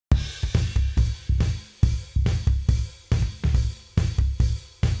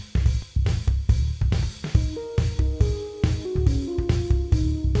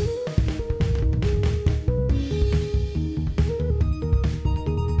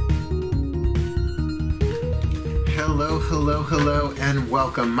Hello, hello, hello, and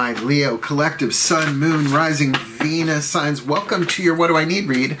welcome, my Leo collective Sun, Moon, Rising, Venus signs. Welcome to your What Do I Need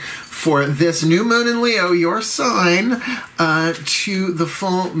read for this new moon in Leo, your sign, to the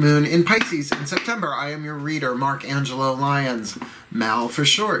full moon in Pisces in September. I am your reader, Mark Angelo Lyons. Mal for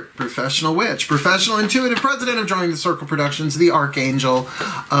short, professional witch, professional intuitive, president of Drawing the Circle Productions, the Archangel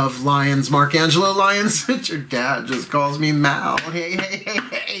of Lyons, Mark Angelo Lyons. Your dad just calls me Mal. Hey, hey, hey,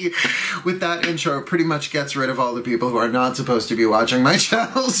 hey. With that intro, it pretty much gets rid of all the people who are not supposed to be watching my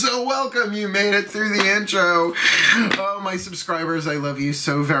channel. So welcome, you made it through the intro. Oh, my subscribers, I love you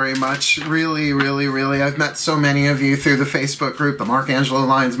so very much. Really, really, really. I've met so many of you through the Facebook group, the Mark Angelo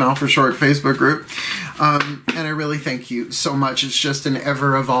Lyons Mal for short Facebook group. And I really thank you so much. It's just an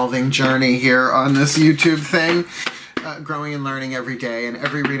ever-evolving journey here on this YouTube thing. Growing and learning every day, and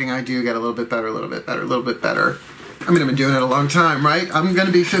every reading I do get a little bit better, a little bit better, a little bit better. I mean, I've been doing it a long time, right? I'm going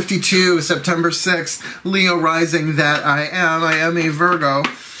to be 52, September 6th, Leo rising that I am. I am a Virgo.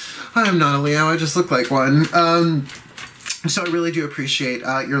 I am not a Leo, I just look like one. So I really do appreciate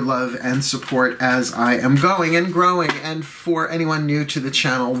your love and support as I am going and growing. And for anyone new to the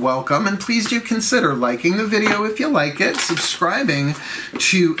channel, welcome. And please do consider liking the video if you like it, subscribing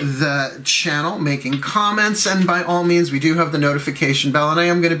to the channel, making comments, and by all means, we do have the notification bell. And I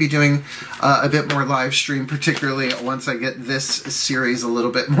am going to be doing a bit more live stream, particularly once I get this series a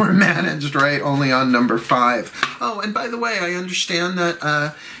little bit more managed, right? Only on number 5. Oh, and by the way, I understand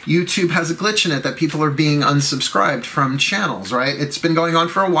that YouTube has a glitch in it that people are being unsubscribed from channels, right? It's been going on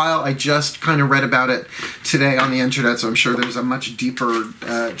for a while. I just kind of read about it today on the internet, so I'm sure there's a much deeper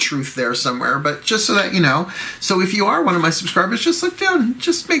truth there somewhere, but just so that you know. So if you are one of my subscribers, just look down,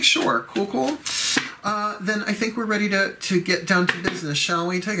 just make sure. Cool, cool. Then I think we're ready to get down to business, shall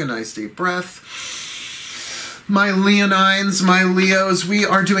we? Take a nice deep breath. My Leonines, my Leos, we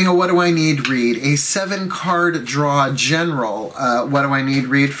are doing a What Do I Need read, a 7-card draw general What Do I Need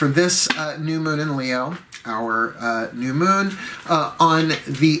read for this new moon in Leo, our new moon, on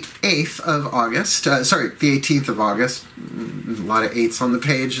the 8th of August, sorry, the 18th of August, a lot of 8s on the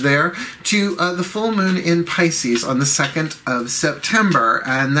page there, to the full moon in Pisces on the 2nd of September,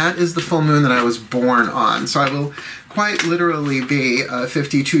 and that is the full moon that I was born on. So I will quite literally be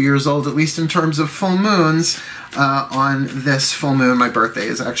 52 years old, at least in terms of full moons, on this full moon. My birthday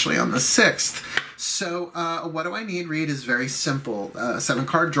is actually on the 6th. So What Do I Need read is very simple.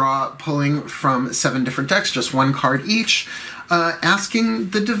 7-card draw, pulling from 7 different decks, just 1 card each, asking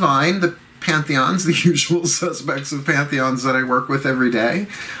the divine, the pantheons, the usual suspects of pantheons that I work with every day,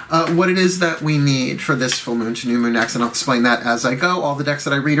 what it is that we need for this full moon to new moon next, and I'll explain that as I go. All the decks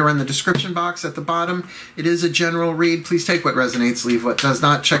that I read are in the description box at the bottom. It is a general read. Please take what resonates, leave what does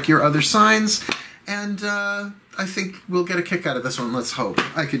not. Check your other signs, and I think we'll get a kick out of this one. Let's hope.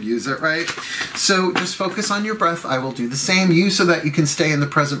 I could use it, right? So just focus on your breath. I will do the same. You so that you can stay in the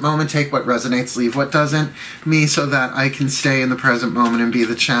present moment. Take what resonates, leave what doesn't. Me so that I can stay in the present moment and be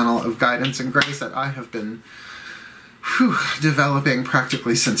the channel of guidance and grace that I have been developing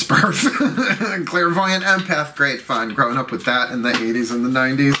practically since birth. Clairvoyant empath, great fun. Growing up with that in the 80s and the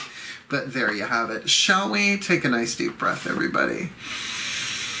 90s. But there you have it. Shall we take a nice deep breath, everybody?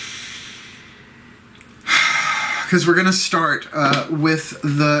 Because we're going to start with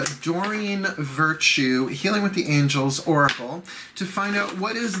the Doreen Virtue Healing with the Angels Oracle to find out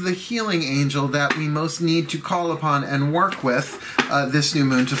what is the healing angel that we most need to call upon and work with this new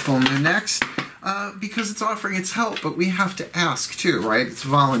moon to full moon next, because it's offering its help, but we have to ask too, right? It's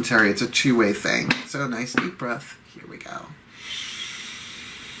voluntary. It's a two-way thing. So nice deep breath. Here we go.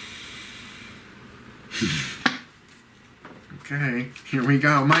 Okay, here we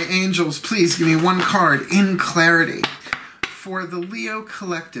go. My angels, please give me 1 card in clarity for the Leo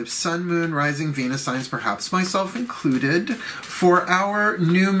collective, Sun, Moon, Rising, Venus signs, perhaps myself included, for our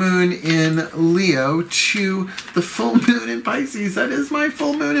new moon in Leo to the full moon in Pisces. That is my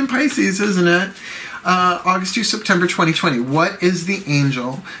full moon in Pisces, isn't it? August to September 2020. What is the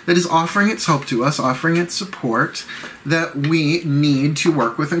angel that is offering its help to us, offering its support that we need to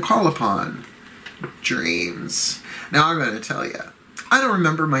work with and call upon? Dreams. Now I'm going to tell you, I don't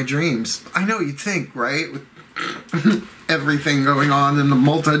remember my dreams. I know you'd think, right? With everything going on in the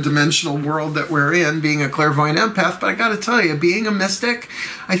multi-dimensional world that we're in, being a clairvoyant empath, but I got to tell you, being a mystic,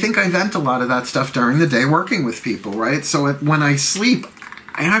 I think I vent a lot of that stuff during the day working with people, right? So when I sleep,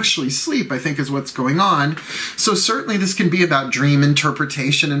 I actually sleep, I think is what's going on. So certainly this can be about dream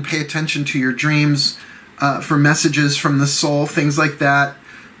interpretation, and pay attention to your dreams for messages from the soul, things like that.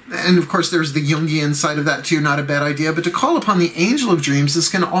 And of course there's the Jungian side of that too, not a bad idea. But to call upon the angel of dreams, this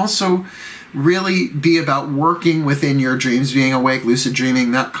can also really be about working within your dreams, being awake, lucid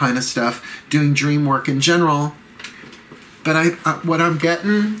dreaming, that kind of stuff, doing dream work in general. But what I'm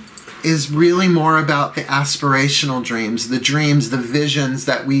getting is really more about the aspirational dreams, the visions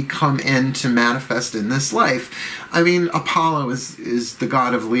that we come in to manifest in this life. I mean, Apollo is the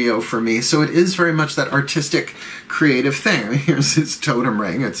god of Leo for me, so it is very much that artistic, creative thing. I mean, here's his totem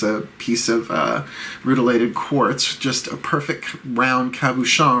ring. It's a piece of rutilated quartz, just a perfect round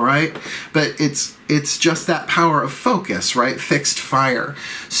cabochon, right? But it's just that power of focus, right? Fixed fire.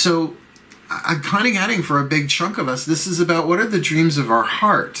 So I'm kind of getting, for a big chunk of us, this is about what are the dreams of our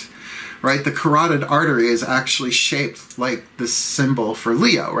heart. Right, the carotid artery is actually shaped like the symbol for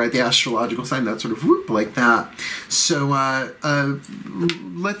Leo, right? The astrological sign, that sort of whoop, like that. So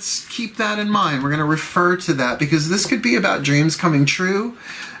let's keep that in mind. We're going to refer to that because this could be about dreams coming true.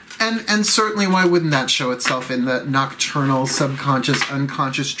 And certainly, why wouldn't that show itself in the nocturnal, subconscious,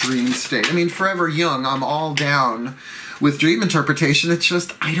 unconscious dream state? I mean, forever young, I'm all down with dream interpretation. It's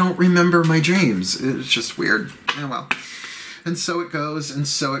just, I don't remember my dreams. It's just weird. Oh, well. And so it goes, and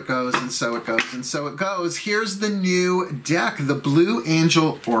so it goes, and so it goes, and so it goes. Here's the new deck, the Blue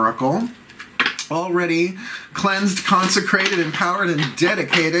Angel Oracle. Already cleansed, consecrated, empowered, and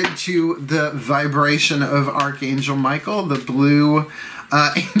dedicated to the vibration of Archangel Michael, the blue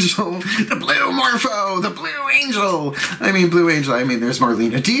angel, the blue morpho, the blue angel. I mean, blue angel, I mean, there's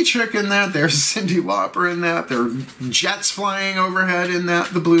Marlene Dietrich in that, there's Cyndi Lauper in that, there are jets flying overhead in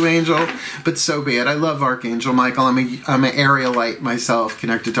that, the blue angel, but so be it. I love Archangel Michael. I'm an Arielite myself,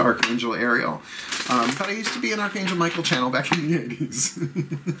 connected to Archangel Ariel. But I used to be an Archangel Michael channel back in the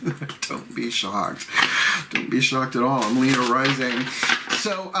 80s. Don't be shocked. Don't be shocked at all. I'm Leo rising.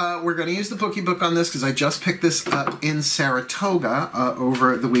 So we're going to use the Bookie Book on this because I just picked this up in Saratoga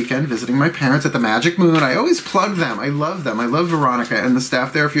over the weekend, visiting my parents at the Magic Moon. I always plug them. I love them. I love Veronica and the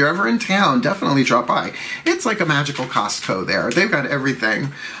staff there. If you're ever in town, definitely drop by. It's like a magical Costco there. They've got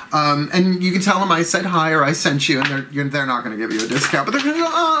everything. And you can tell them I said hi or I sent you, and they're not going to give you a discount, but they're going to go,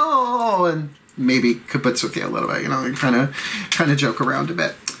 oh, and maybe kibitz with you a little bit, you know, kind of joke around a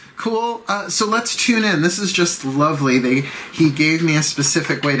bit. Cool. So let's tune in. This is just lovely. He gave me a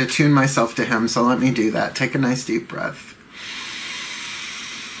specific way to tune myself to him, so let me do that. Take a nice deep breath.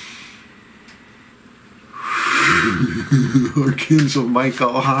 Archangel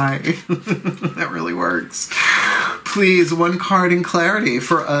Michael, hi. That really works. Please, one card in clarity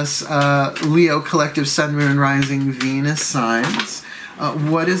for us Leo Collective Sun, Moon, Rising, Venus signs.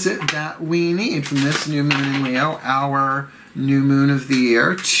 What is it that we need from this new moon in Leo, our new moon of the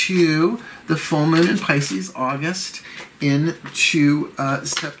year, to the full moon in Pisces, August, into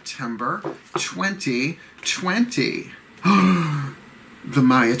September 2020. The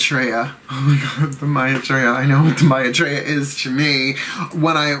Maitreya. Oh my god, the Maitreya. I know what the Maitreya is to me.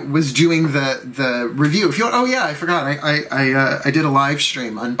 When I was doing the review, if you oh yeah, I forgot. I did a live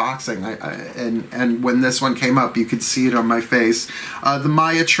stream unboxing. And when this one came up, you could see it on my face. The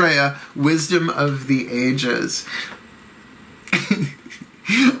Maitreya, Wisdom of the Ages.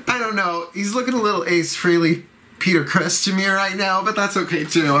 I don't know. He's looking a little Ace Frehley, Peter Criss to me right now, but that's okay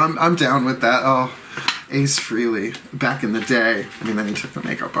too. I'm down with that. Oh. Ace Frehley, back in the day. I mean, then he took the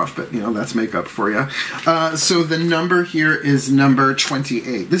makeup off, but, you know, that's makeup for you. So the number here is number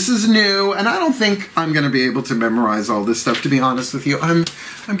 28. This is new, and I don't think I'm going to be able to memorize all this stuff, to be honest with you. I'm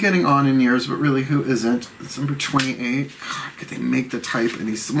getting on in years, but really, who isn't? It's number 28. God, could they make the type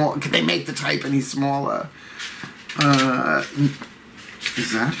any small? Could they make the type any smaller?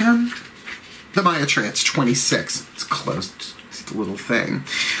 Is that him? The Maitreya, it's 26. It's close. Little thing.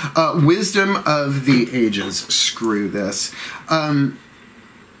 Wisdom of the Ages. Screw this.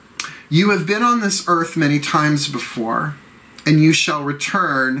 You have been on this earth many times before, and you shall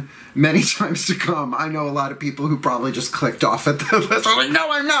return many times to come. I know a lot of people who probably just clicked off at the list. I'm like, no,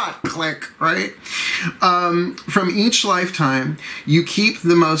 I'm not. Click, right? From each lifetime, you keep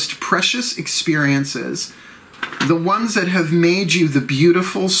the most precious experiences, the ones that have made you the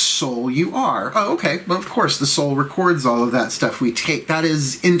beautiful soul you are. Oh, okay. Well, of course, the soul records all of that stuff we take. That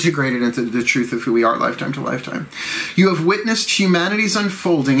is integrated into the truth of who we are lifetime to lifetime. You have witnessed humanity's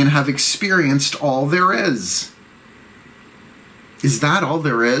unfolding and have experienced all there is. Is that all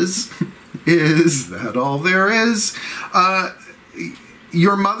there is? Is that all there is?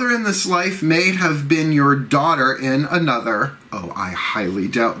 Your mother in this life may have been your daughter in another. Oh, I highly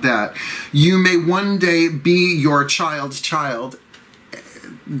doubt that. You may one day be your child's child.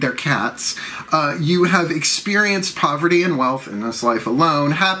 They're cats. You have experienced poverty and wealth in this life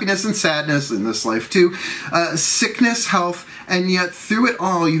alone, happiness and sadness in this life too, sickness, health, and yet through it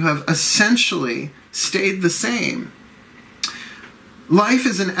all you have essentially stayed the same. Life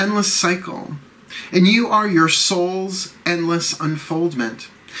is an endless cycle, and you are your soul's endless unfoldment.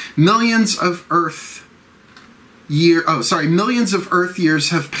 Millions of Earth millions of Earth years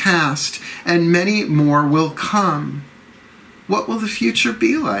have passed, and many more will come. What will the future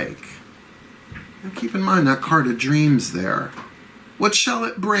be like? Now keep in mind that card of dreams there. What shall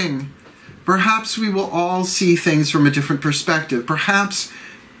it bring? Perhaps we will all see things from a different perspective. Perhaps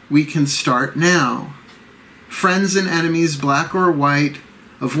we can start now. Friends and enemies, black or white,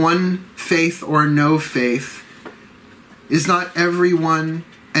 of one faith or no faith, is not everyone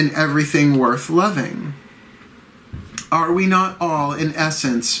and everything worth loving? Are we not all, in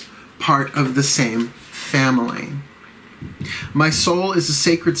essence, part of the same family? My soul is a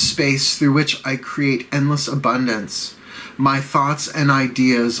sacred space through which I create endless abundance. My thoughts and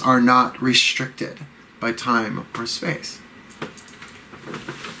ideas are not restricted by time or space.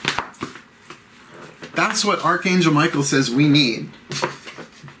 That's what Archangel Michael says we need.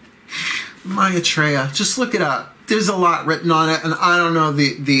 Maitreya, just look it up. There's a lot written on it, and I don't know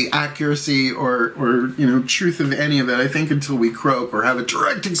the accuracy or truth of any of it. I think until we croak or have a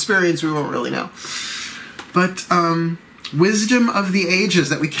direct experience, we won't really know. But wisdom of the ages,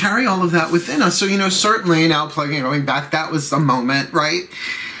 that we carry all of that within us. So, certainly now going back, that was a moment, right?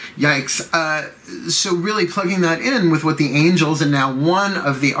 Yikes. So really plugging that in with what the angels, and now one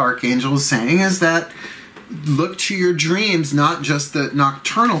of the archangels, saying is that look to your dreams, not just the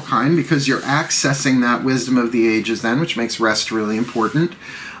nocturnal kind, because you're accessing that wisdom of the ages then, which makes rest really important.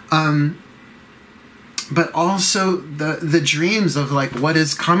 But also the dreams of like what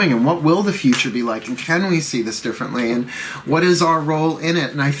is coming and what will the future be like, and can we see this differently, and what is our role in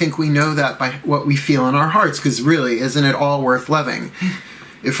it? And I think we know that by what we feel in our hearts, because really, isn't it all worth loving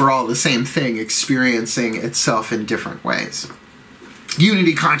if we're all the same thing experiencing itself in different ways?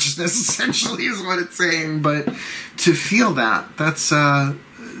 Unity consciousness essentially is what it's saying, but to feel that's kind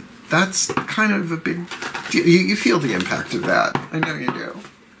of a big deal. You feel the impact of that. I know you do.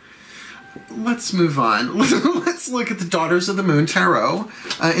 Let's move on. Let's look at the Daughters of the Moon Tarot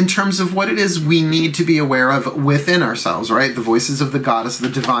in terms of what it is we need to be aware of within ourselves, right? The voices of the goddess, the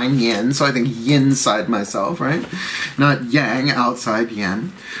divine yin. So I think yin side myself, right? Not yang, outside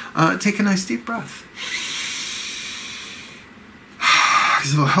yin. Take a nice deep breath.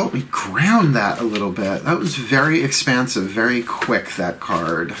 Because it'll help me ground that a little bit. That was very expansive, very quick, that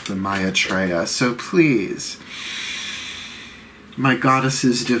card, the Maitreya. So please, my goddess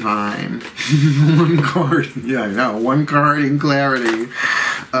is divine. One card, yeah, I know, one card in clarity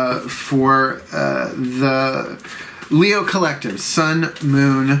for the Leo Collective, Sun,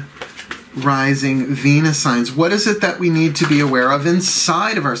 Moon, Rising, Venus signs. What is it that we need to be aware of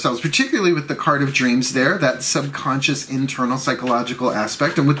inside of ourselves, particularly with the card of dreams there, that subconscious internal psychological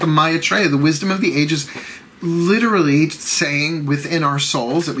aspect, and with the Maitreya, the wisdom of the ages, literally saying within our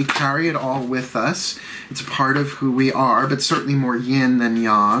souls that we carry it all with us. It's a part of who we are, but certainly more yin than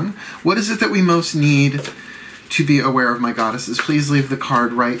yang. What is it that we most need to be aware of, my goddesses? Please leave the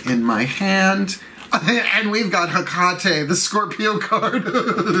card right in my hand. And we've got Hecate, the Scorpio card.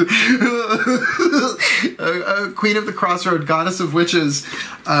 Queen of the Crossroad, Goddess of Witches.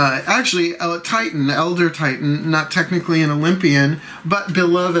 Actually, a Titan, Elder Titan, not technically an Olympian, but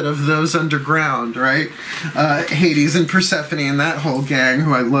beloved of those underground, right? Hades and Persephone and that whole gang,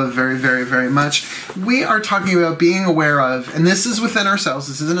 who I love very, very, very much. We are talking about being aware of, and this is within ourselves.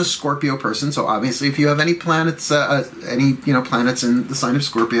 This isn't a Scorpio person, so obviously if you have any planets, planets in the sign of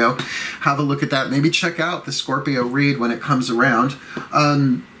Scorpio, have a look at that. Maybe check out the Scorpio read when it comes around.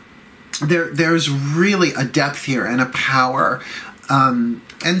 There's really a depth here and a power,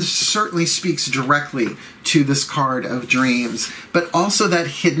 and certainly speaks directly to this card of dreams, but also the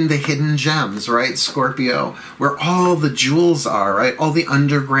hidden gems, right? Scorpio, where all the jewels are, right? All the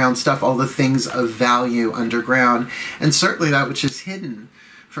underground stuff, all the things of value underground, and certainly that which is hidden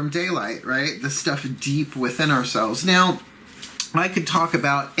from daylight, right? The stuff deep within ourselves. Now, I could talk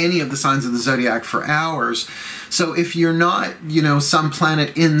about any of the signs of the zodiac for hours. So if you're not, some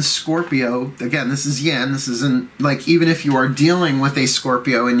planet in Scorpio, again, this is yin, this isn't, like, even if you are dealing with a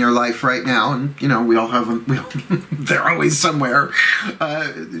Scorpio in your life right now, and, we all have them, they're always somewhere,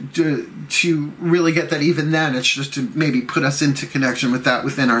 to really get that, even then, it's just to maybe put us into connection with that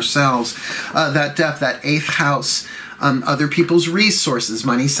within ourselves. That depth, that 8th house, other people's resources,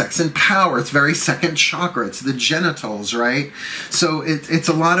 money, sex, and power. It's very second chakra. It's the genitals, right? So it's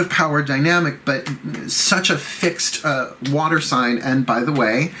a lot of power dynamic, but such a fixed water sign. And by the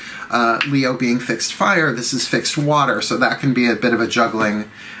way, Leo being fixed fire, this is fixed water. So that can be a bit of a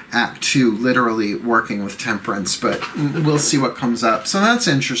juggling act too, literally working with temperance, but we'll see what comes up. So that's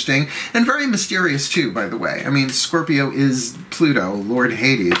interesting and very mysterious too, by the way. I mean, Scorpio is Pluto, Lord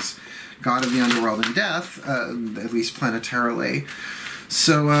Hades, god of the underworld and death, at least planetarily.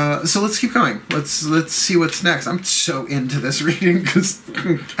 So let's keep going. Let's see what's next. I'm so into this reading because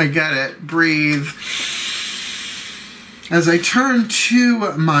I get it. Breathe. As I turn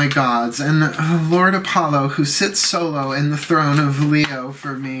to my gods and Lord Apollo, who sits solo in the throne of Leo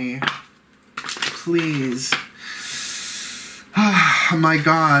for me, please, my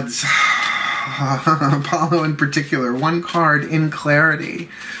gods, Apollo in particular, one card in clarity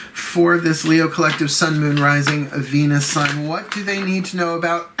for this Leo collective Sun, Moon, Rising, Venus, Sun. What do they need to know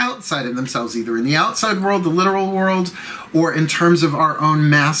about outside of themselves, either in the outside world, the literal world, or in terms of our own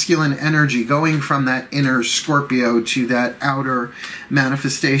masculine energy, going from that inner Scorpio to that outer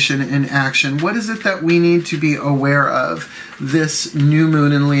manifestation in action? What is it that we need to be aware of this new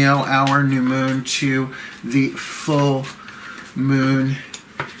moon in Leo, our new moon, to the full moon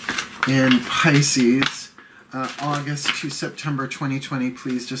in Pisces? August to September 2020.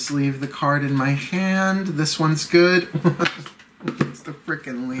 Please just leave the card in my hand. This one's good. It's the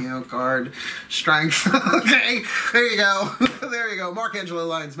frickin' Leo card. Strength. Okay, there you go. There you go. Mark Angelo,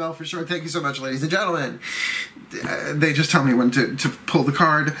 Lyons, Mel for short. Thank you so much, ladies and gentlemen. They just tell me when to pull the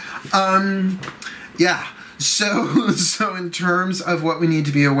card. Yeah. So in terms of what we need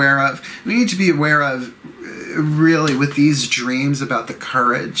to be aware of, we need to be aware of really with these dreams about the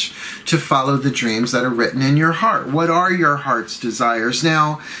courage to follow the dreams that are written in your heart. What are your heart's desires?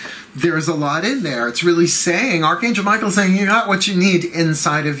 Now, there's a lot in there. It's really saying, Archangel Michael's saying, you got what you need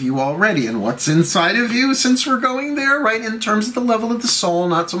inside of you already. And what's inside of you, since we're going there, right, in terms of the level of the soul,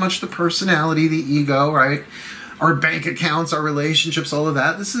 not so much the personality, the ego, right? Our bank accounts, our relationships, all of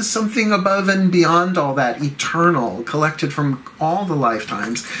that. This is something above and beyond all that, eternal, collected from all the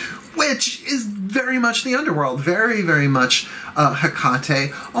lifetimes, which is very much the underworld, very, very much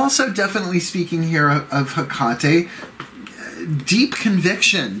Hecate. Also, definitely speaking here of Hecate, deep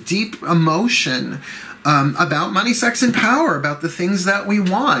conviction, deep emotion about money, sex, and power, about the things that we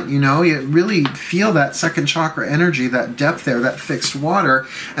want. You know, you really feel that second chakra energy, that depth there, that fixed water,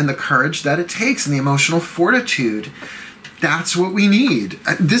 and the courage that it takes, and the emotional fortitude. That's what we need.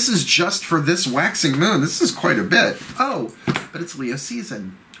 This is just for this waxing moon. This is quite a bit. Oh, but it's Leo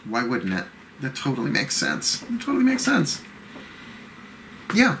season. Why wouldn't it? That totally makes sense. It totally makes sense.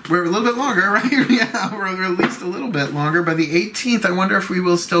 Yeah, we're a little bit longer, right? Yeah, we're at least a little bit longer. By the 18th, I wonder if we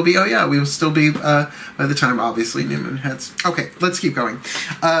will still be... Oh, yeah, we will still be, by the time, obviously, new moon hits. Okay, let's keep going.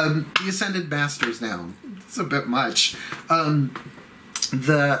 The Ascended Masters now. It's a bit much. The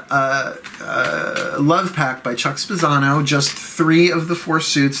Love Pack by Chuck Spezzano, just 3 of the 4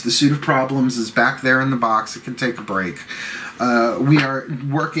 suits. The suit of problems is back there in the box. It can take a break. We are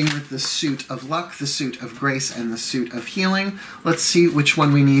working with the suit of luck, the suit of grace, and the suit of healing. Let's see which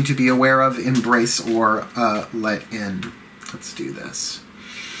one we need to be aware of, embrace, or let in. Let's do this.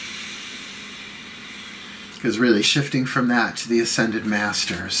 Because really, shifting from that to the Ascended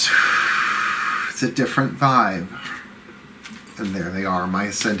Masters, it's a different vibe. And there they are, my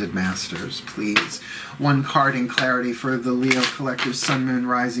Ascended Masters, please. One card in clarity for the Leo collective Sun, Moon,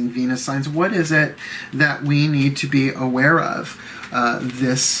 Rising, Venus signs. What is it that we need to be aware of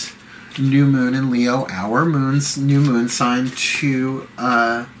this new moon in Leo, our moon's new moon sign, to...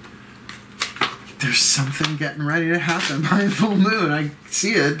 there's something getting ready to happen by full moon. I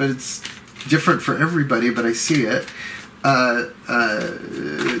see it, but it's different for everybody, but I see it. The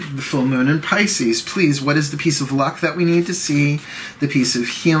full moon in Pisces. Please, what is the piece of luck that we need to see, the piece of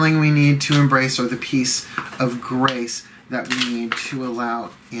healing we need to embrace, or the piece of grace that we need to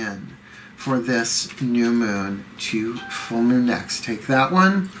allow in for this new moon to full moon next? Take that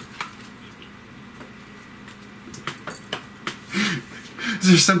one. Is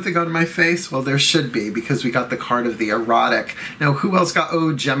there something on my face? Well, there should be, because we got the card of the Erotic. Now, who else got...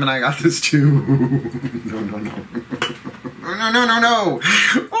 Oh, Gemini got this too. No. No.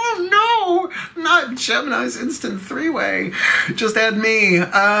 Oh, no! Not Gemini's instant 3-way. Just add me.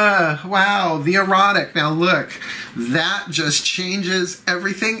 Wow, the Erotic. Now, look. That just changes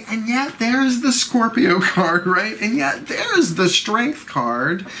everything. And yet, there's the Scorpio card, right? And yet, there's the Strength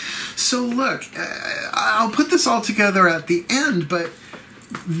card. So, look. I'll put this all together at the end, but...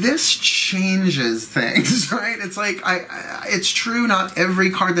 this changes things, right? It's like, it's true, not every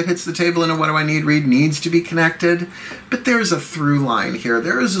card that hits the table in a What Do I Need read needs to be connected, but there's a through line here.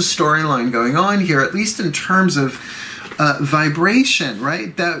 There is a storyline going on here, at least in terms of vibration,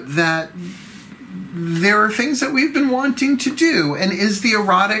 right? That there are things that we've been wanting to do. And is the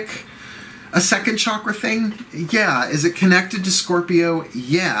Erotic a second chakra thing? Yeah. Is it connected to Scorpio?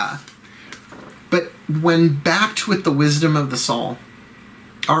 Yeah. But when backed with the wisdom of the soul,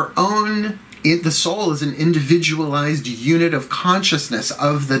 our own, the soul is an individualized unit of consciousness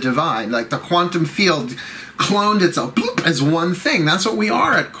of the divine. Like the quantum field cloned itself as one thing. That's what we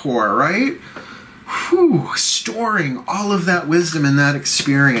are at core, right? Whew, storing all of that wisdom and that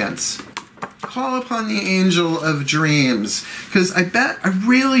experience. Call upon the angel of dreams, because I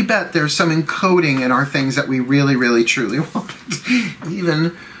really bet there's some encoding in our things that we really, really, truly want.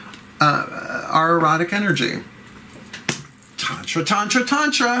 Even our erotic energy. Tantra, tantra,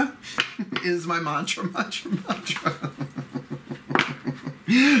 tantra is my mantra, mantra, mantra.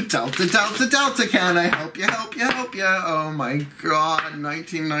 Delta, delta, delta, can I help you, help you, help you? Oh my God,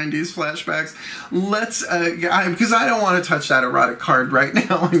 1990s flashbacks. Let's, because I don't want to touch that erotic card right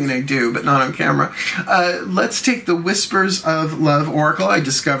now. I mean, I do, but not on camera. Let's take the Whispers of Love Oracle. I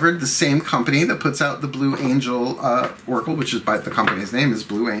discovered the same company that puts out the Blue Angel Oracle, which is by the company's name is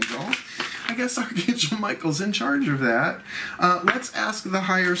Blue Angel. I guess Archangel Michael's in charge of that. Let's ask the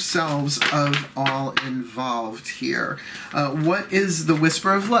higher selves of all involved here. What is the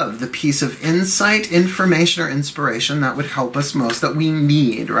whisper of love? The piece of insight, information, or inspiration that would help us most, that we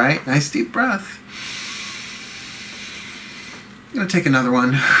need, right? Nice deep breath. I'm going to take another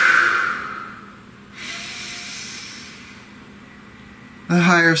one. The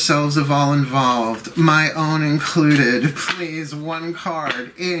higher selves of all involved, my own included. Please, one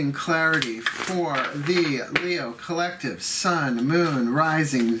card in clarity for the Leo collective, Sun, Moon,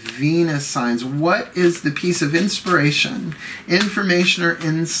 Rising, Venus signs. What is the piece of inspiration, information, or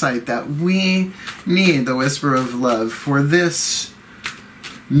insight that we need, the whisper of love, for this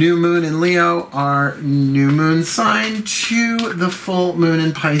new moon in Leo, our new moon sign, to the full moon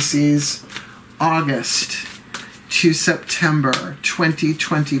in Pisces, August to September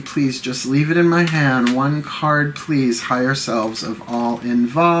 2020. Please just leave it in my hand. One card, please. Higher selves of all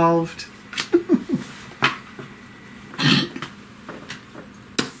involved.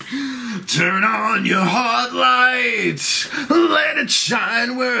 Turn on your heart light. Let it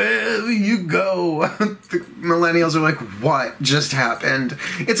shine wherever you go. The millennials are like, what just happened?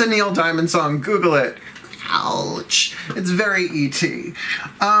 It's a Neil Diamond song. Google it. Ouch. It's very E.T.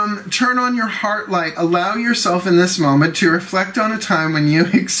 Turn on your heart light. Allow yourself in this moment to reflect on a time when you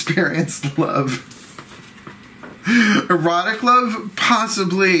experienced love. Erotic love?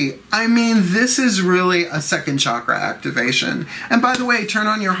 Possibly. I mean, this is really a second chakra activation. And by the way, turn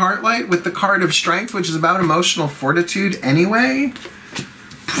on your heart light with the card of strength, which is about emotional fortitude anyway.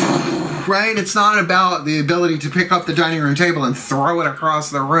 Right? It's not about the ability to pick up the dining room table and throw it across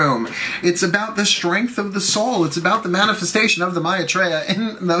the room. It's about the strength of the soul. It's about the manifestation of the Maitreya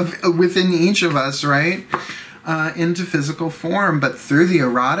within each of us, right? Into physical form, but through the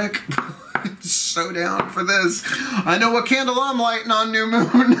erotic. So down for this. I know what candle I'm lighting on new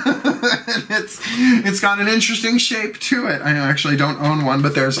moon. It's got an interesting shape to it. I actually don't own one,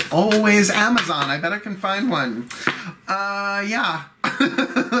 but there's always Amazon. I bet I can find one. Yeah.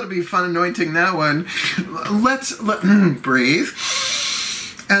 It'll be fun anointing that one. Let's breathe.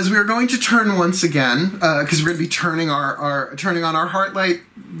 As we are going to turn once again, because we're going to be turning on our heart light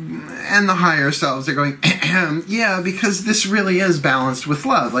and the higher selves. They're going, yeah, because this really is balanced with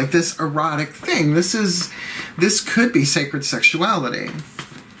love. Like this erotic thing. This could be sacred sexuality.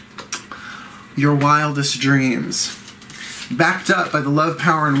 Your wildest dreams. Backed up by the love,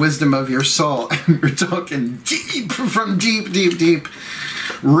 power, and wisdom of your soul. And we're talking deep, from deep, deep, deep,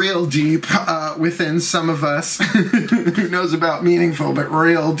 real deep within some of us. Who knows about meaningful, but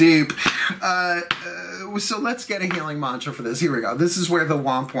real deep. So let's get a healing mantra for this. Here we go. This is where the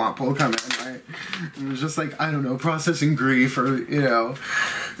womp womp will come in, right? And it's just like, I don't know, processing grief or, you know,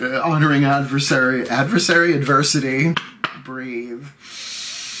 honoring adversity. Breathe.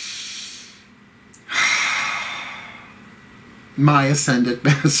 My ascendant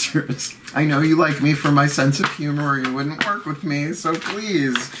masters. I know you like me for my sense of humor or you wouldn't work with me, so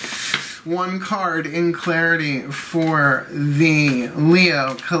please. One card in clarity for the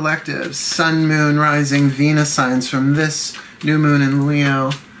Leo collective, Sun, Moon, Rising, Venus signs from this new moon in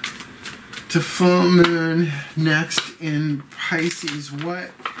Leo to full moon next in Pisces.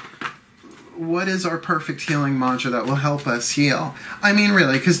 What is our perfect healing mantra that will help us heal? I mean,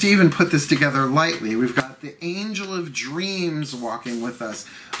 really, because to even put this together lightly, we've got the Angel of Dreams walking with us.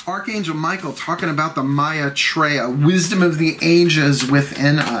 Archangel Michael talking about the Maitreya, wisdom of the ages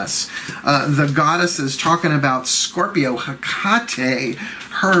within us. The goddesses talking about Scorpio, Hecate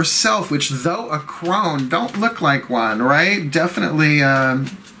herself, which though a crone, don't look like one, right? Definitely, when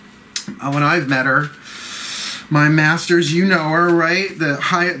I've met her, my masters, you know her, right?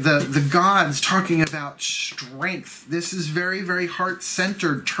 The gods talking about strength. This is very, very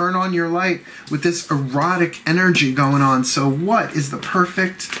heart-centered. Turn on your light with this erotic energy going on. So what is the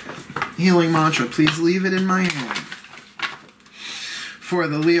perfect healing mantra? Please leave it in my hand. for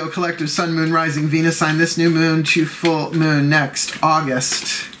the Leo collective Sun, Moon, Rising, Venus sign. This new moon to full moon next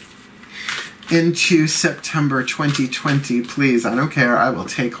August into September 2020. Please, I don't care. I will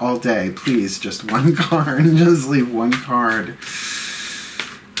take all day. Please, just one card. Just leave one card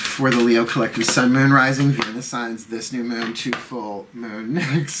for the Leo collective Sun, Moon, Rising, Venus signs. This new moon to full moon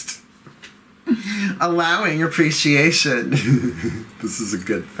next. Allowing appreciation. This is a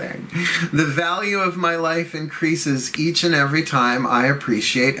good thing. The value of my life increases each and every time I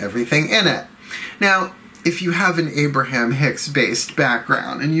appreciate everything in it. Now, if you have an Abraham Hicks-based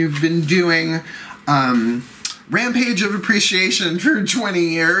background and you've been doing Rampage of Appreciation for 20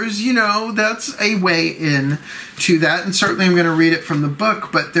 years, you know, that's a way in to that. And certainly I'm going to read it from the book,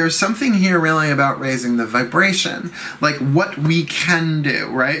 but there's something here really about raising the vibration, like what we can do,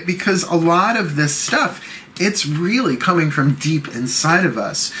 right? Because a lot of this stuff, it's really coming from deep inside of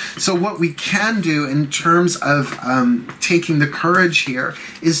us. So what we can do in terms of taking the courage here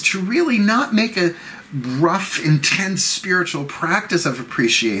is to really not make a rough, intense spiritual practice of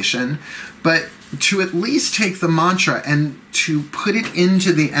appreciation, but to at least take the mantra and to put it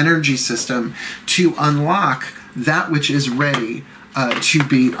into the energy system to unlock that which is ready to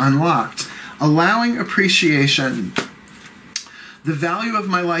be unlocked. Allowing appreciation. The value of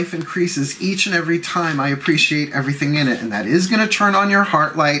my life increases each and every time I appreciate everything in it. And that is going to turn on your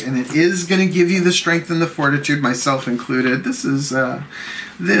heart light, and it is going to give you the strength and the fortitude, myself included. This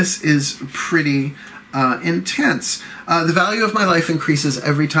is pretty intense. The value of my life increases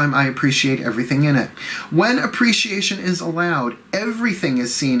every time I appreciate everything in it. When appreciation is allowed, everything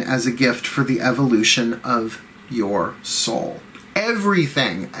is seen as a gift for the evolution of your soul.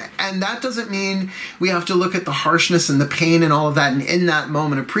 Everything. And that doesn't mean we have to look at the harshness and the pain and all of that and in that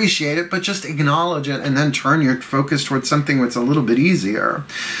moment appreciate it, but just acknowledge it and then turn your focus towards something that's a little bit easier.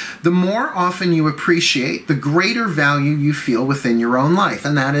 The more often you appreciate, the greater value you feel within your own life.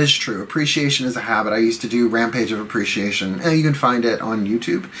 And that is true. Appreciation is a habit. I used to do Rampage of Appreciation. You can find it on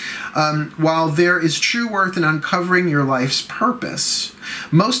YouTube. While there is true worth in uncovering your life's purpose,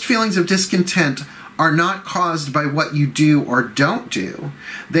 most feelings of discontent are not caused by what you do or don't do.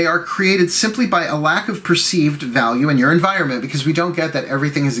 They are created simply by a lack of perceived value in your environment, because we don't get that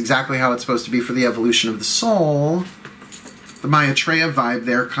everything is exactly how it's supposed to be for the evolution of the soul. The Maitreya vibe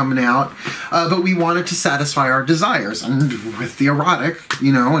there coming out. But we want it to satisfy our desires. And with the erotic,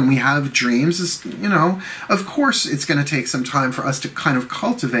 you know, and we have dreams, you know, of course it's going to take some time for us to kind of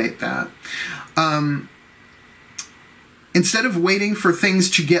cultivate that. Instead of waiting for things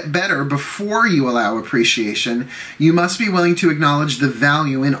to get better before you allow appreciation, you must be willing to acknowledge the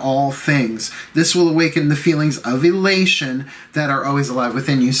value in all things. This will awaken the feelings of elation that are always alive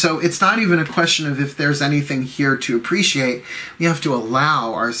within you. So it's not even a question of if there's anything here to appreciate. We have to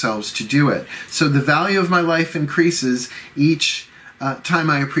allow ourselves to do it. So the value of my life increases each time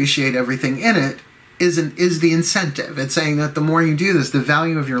I appreciate everything in it. Is the incentive. It's saying that the more you do this, the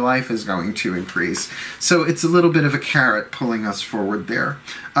value of your life is going to increase. So it's a little bit of a carrot pulling us forward there.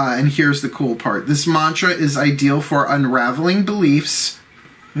 And here's the cool part. This mantra is ideal for unraveling beliefs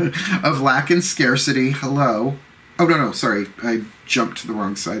of lack and scarcity. Hello. Oh, no, sorry. I jumped to the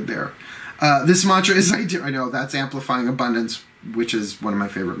wrong side there. This mantra is ideal. I know, that's amplifying abundance, which is one of my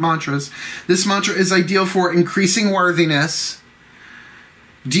favorite mantras. This mantra is ideal for increasing worthiness,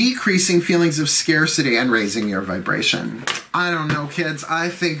 decreasing feelings of scarcity, and raising your vibration. I don't know, kids. I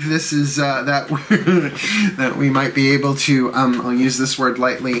think this is that we might be able to, I'll use this word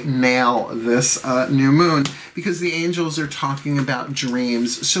lightly, nail this new moon, because the angels are talking about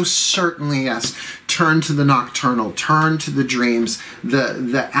dreams. So certainly, yes, turn to the nocturnal, turn to the dreams,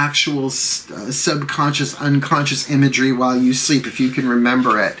 the actual subconscious, unconscious imagery while you sleep, if you can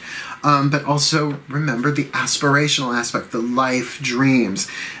remember it. But also remember the aspirational aspect, the life dreams.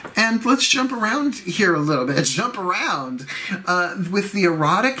 And let's jump around here a little bit. Jump around. With the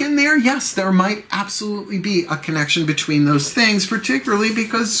erotic in there, yes, there might absolutely be a connection between those things, particularly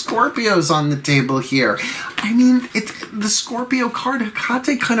because Scorpio's on the table here. I mean, the Scorpio card,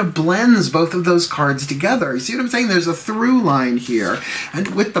 Hecate, kind of blends both of those cards together. You see what I'm saying? There's a through line here.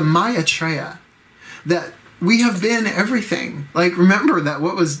 And with the Maitreya, that we have been everything. Like, remember that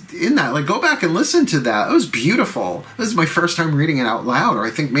what was in that. Like, go back and listen to that. It was beautiful. This is my first time reading it out loud, or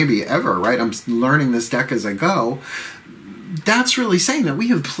I think maybe ever, right? I'm learning this deck as I go. That's really saying that we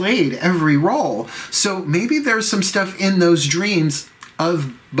have played every role. So maybe there's some stuff in those dreams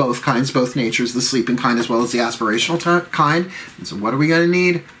of both kinds, both natures, the sleeping kind as well as the aspirational kind. And so what are we going to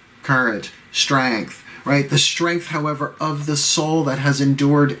need? Courage, strength. Right? The strength, however, of the soul that has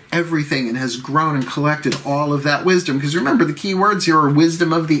endured everything and has grown and collected all of that wisdom. Because remember, the key words here are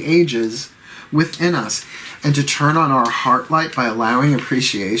wisdom of the ages, within us, and to turn on our heart light by allowing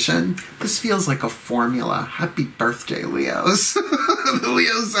appreciation. This feels like a formula. Happy birthday, Leos. The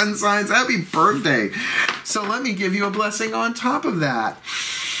Leo sun signs, happy birthday. So let me give you a blessing on top of that.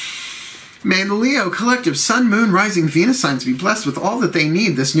 May the Leo collective Sun, Moon, Rising, Venus signs be blessed with all that they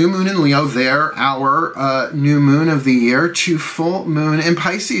need. This new moon in Leo, our new moon of the year, to full moon in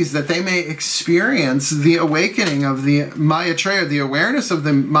Pisces, that they may experience the awakening of the Maitreya, the awareness of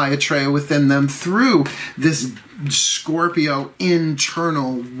the Maitreya within them through this Scorpio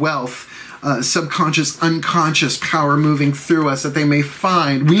internal wealth, subconscious, unconscious power moving through us, that we may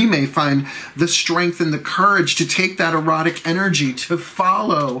find the strength and the courage to take that erotic energy to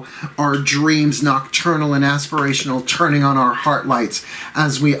follow our dreams, nocturnal and aspirational, turning on our heart lights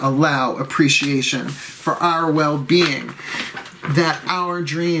as we allow appreciation for our well-being, that our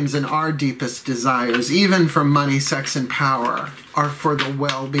dreams and our deepest desires, even for money, sex, and power, are for the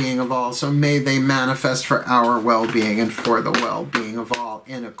well-being of all. So may they manifest for our well-being and for the well-being of all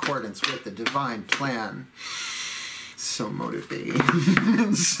in accordance with the divine plan. So mote it be.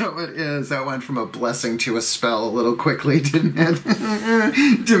 So it is. That went from a blessing to a spell a little quickly, didn't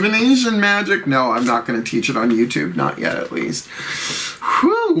it? Divination magic. No, I'm not going to teach it on YouTube. Not yet, at least.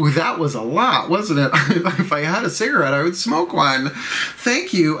 Whew, that was a lot, wasn't it? If I had a cigarette, I would smoke one.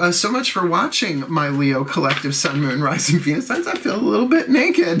 Thank you so much for watching my Leo collective Sun, Moon, Rising, Venus signs. I feel a little bit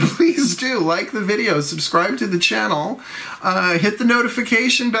naked. Please do like the video, subscribe to the channel, hit the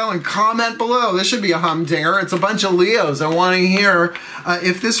notification bell, and comment below. This should be a humdinger. It's a bunch of Leos. I want to hear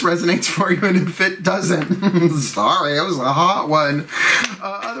if this resonates for you, and if it doesn't. Sorry, it was a hot one.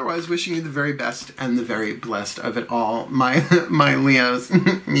 Otherwise, wishing you the very best and the very blessed of it all, my Leos.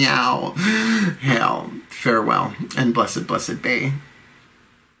 Meow. Hail. Farewell. And blessed, blessed be.